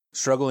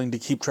Struggling to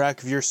keep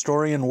track of your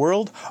story and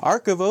world?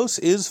 Archivos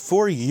is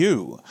for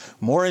you.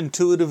 More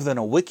intuitive than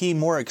a wiki,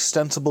 more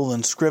extensible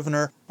than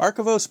Scrivener,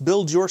 Archivos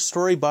builds your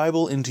story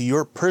Bible into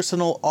your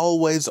personal,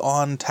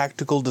 always-on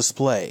tactical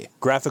display.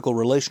 Graphical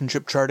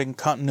relationship charting,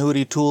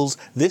 continuity tools,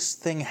 this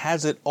thing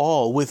has it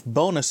all with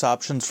bonus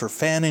options for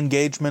fan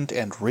engagement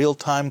and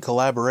real-time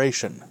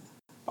collaboration.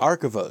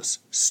 Archivos,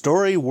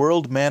 story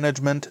world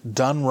management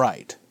done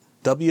right.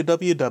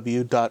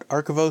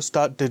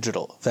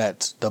 www.archivos.digital.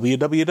 That's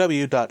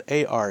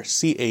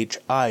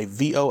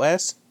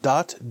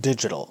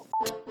www.archivos.digital.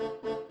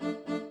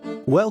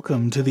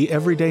 Welcome to The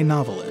Everyday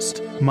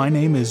Novelist. My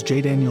name is J.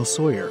 Daniel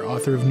Sawyer,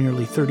 author of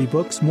nearly 30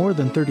 books, more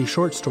than 30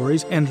 short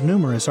stories, and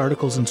numerous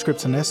articles and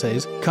scripts and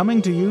essays,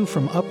 coming to you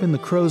from up in the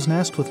crow's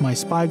nest with my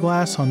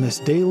spyglass on this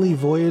daily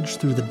voyage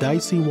through the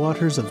dicey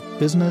waters of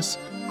business,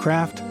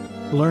 craft,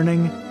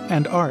 learning,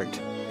 and art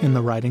in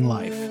the writing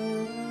life.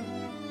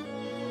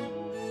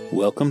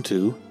 Welcome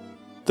to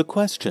The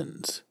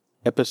Questions,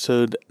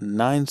 episode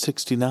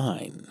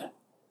 969.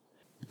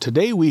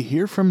 Today we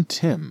hear from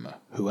Tim,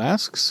 who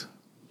asks,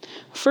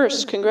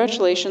 First,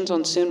 congratulations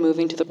on soon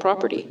moving to the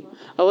property.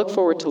 I look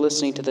forward to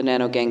listening to the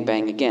Nano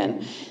Gangbang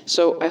again,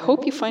 so I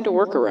hope you find a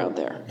workaround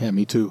there. Yeah,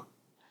 me too.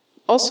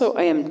 Also,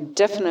 I am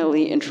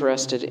definitely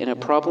interested in a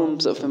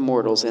Problems of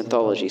Immortals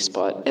anthology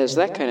spot, as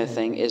that kind of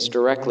thing is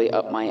directly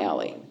up my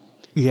alley.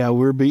 Yeah,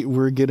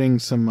 we're getting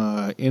some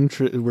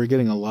interest. We're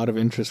getting a lot of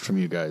interest from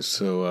you guys.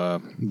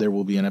 So there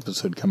will be an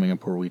episode coming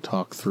up where we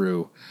talk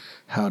through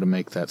how to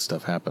make that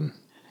stuff happen.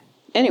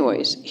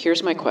 Anyways,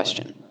 here's my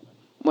question: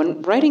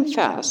 when writing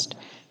fast,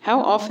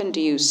 how often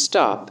do you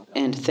stop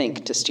and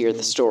think to steer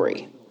the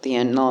story? The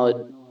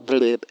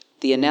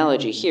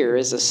analogy here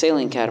is a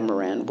sailing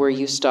catamaran where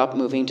you stop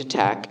moving to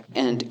tack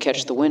and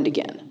catch the wind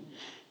again.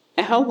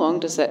 How long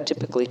does that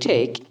typically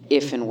take,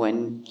 if and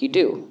when you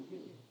do?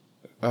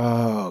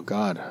 Oh,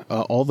 God.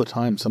 All the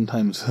time.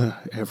 Sometimes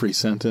every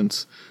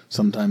sentence,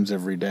 sometimes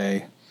every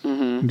day.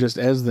 Mm-hmm. Just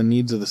as the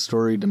needs of the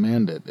story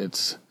demand it.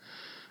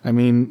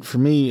 For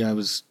me, I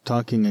was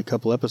talking a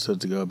couple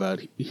episodes ago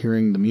about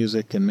hearing the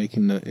music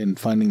and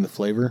finding the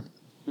flavor.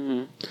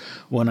 Mm-hmm.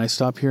 When I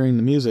stop hearing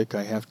the music,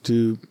 I have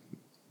to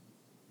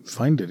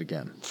find it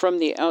again. From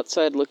the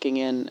outside looking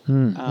in...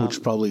 which is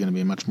probably going to be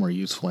a much more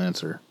useful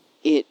answer.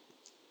 It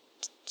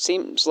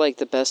seems like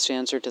the best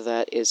answer to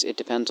that is it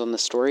depends on the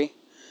story.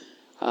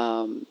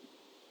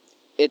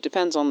 It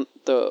depends on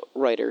the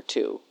writer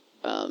too.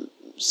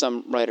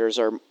 Some writers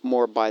are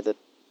more by the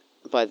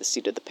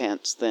seat of the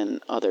pants than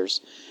others.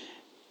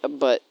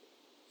 But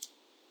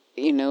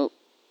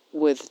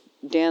with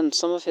Dan,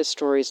 some of his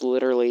stories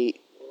literally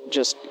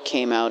just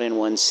came out in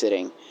one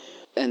sitting,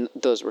 and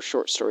those were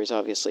short stories,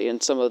 obviously.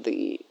 And some of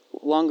the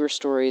longer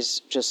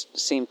stories just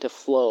seem to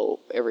flow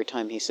every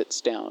time he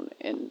sits down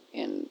and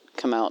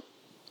come out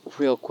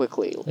real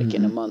quickly, like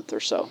in a month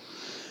or so.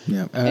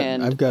 Yeah,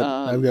 I've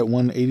got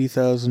one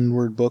 80,000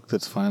 word book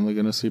that's finally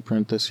going to see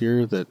print this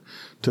year that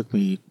took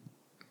me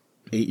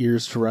 8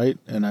 years to write,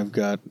 and I've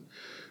got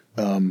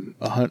a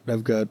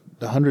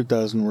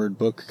 100,000 word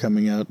book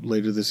coming out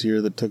later this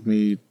year that took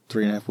me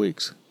 3.5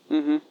 weeks.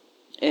 Mm-hmm.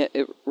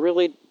 It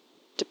really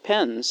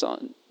depends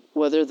on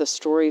whether the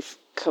story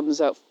comes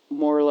out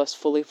more or less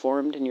fully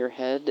formed in your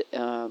head,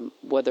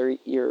 whether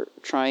you're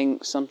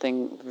trying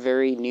something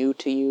very new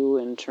to you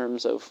in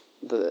terms of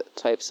the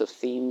types of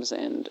themes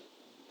and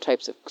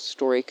types of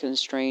story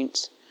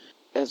constraints.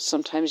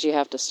 Sometimes you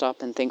have to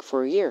stop and think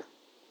for a year.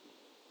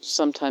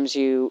 Sometimes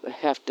you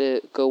have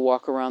to go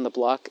walk around the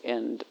block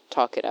and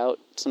talk it out.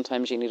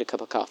 Sometimes you need a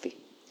cup of coffee.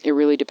 It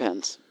really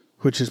depends.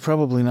 Which is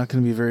probably not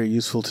going to be very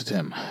useful to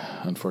Tim,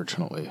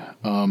 unfortunately.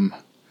 I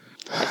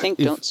think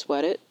don't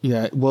sweat it.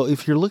 Yeah, well,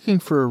 if you're looking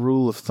for a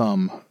rule of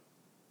thumb,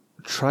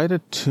 try to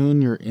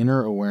tune your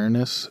inner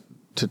awareness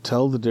to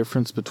tell the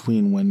difference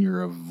between when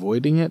you're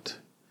avoiding it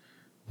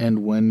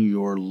and when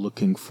you're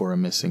looking for a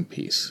missing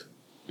piece.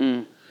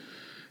 Mm.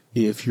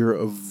 If you're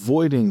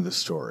avoiding the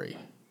story,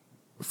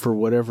 for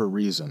whatever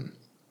reason,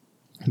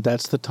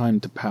 that's the time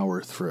to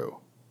power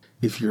through.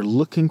 If you're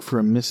looking for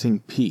a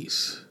missing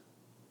piece,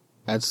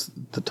 that's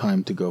the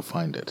time to go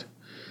find it.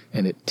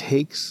 And it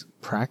takes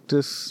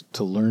practice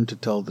to learn to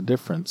tell the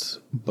difference,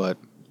 but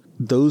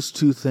those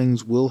two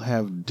things will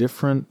have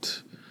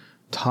different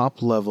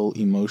top-level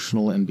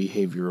emotional and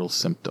behavioral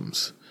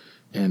symptoms.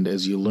 And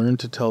as you learn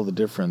to tell the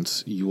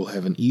difference, you will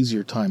have an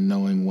easier time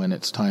knowing when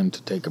it's time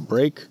to take a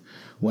break,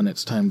 when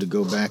it's time to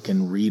go back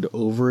and read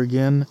over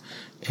again,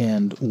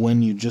 and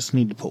when you just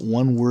need to put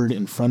one word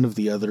in front of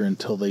the other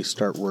until they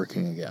start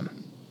working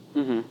again.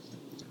 Mm-hmm.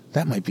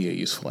 That might be a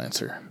useful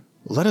answer.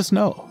 Let us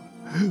know.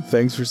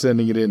 Thanks for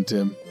sending it in,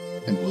 Tim,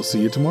 and we'll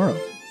see you tomorrow.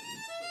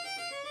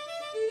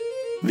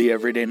 The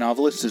Everyday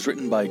Novelist is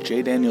written by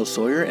J. Daniel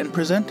Sawyer and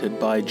presented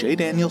by J.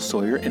 Daniel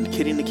Sawyer and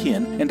Kitty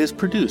Nakian and is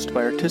produced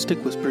by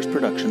Artistic Whispers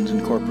Productions,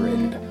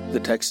 Incorporated. The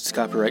text is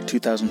copyright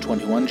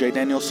 2021 J.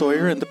 Daniel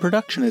Sawyer and the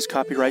production is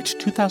copyright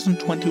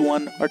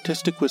 2021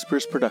 Artistic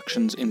Whispers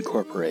Productions,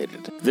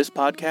 Incorporated. This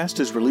podcast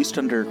is released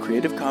under a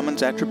Creative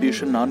Commons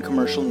Attribution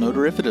Non-Commercial No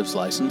Derivatives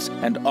license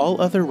and all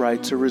other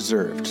rights are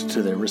reserved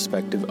to their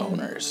respective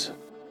owners.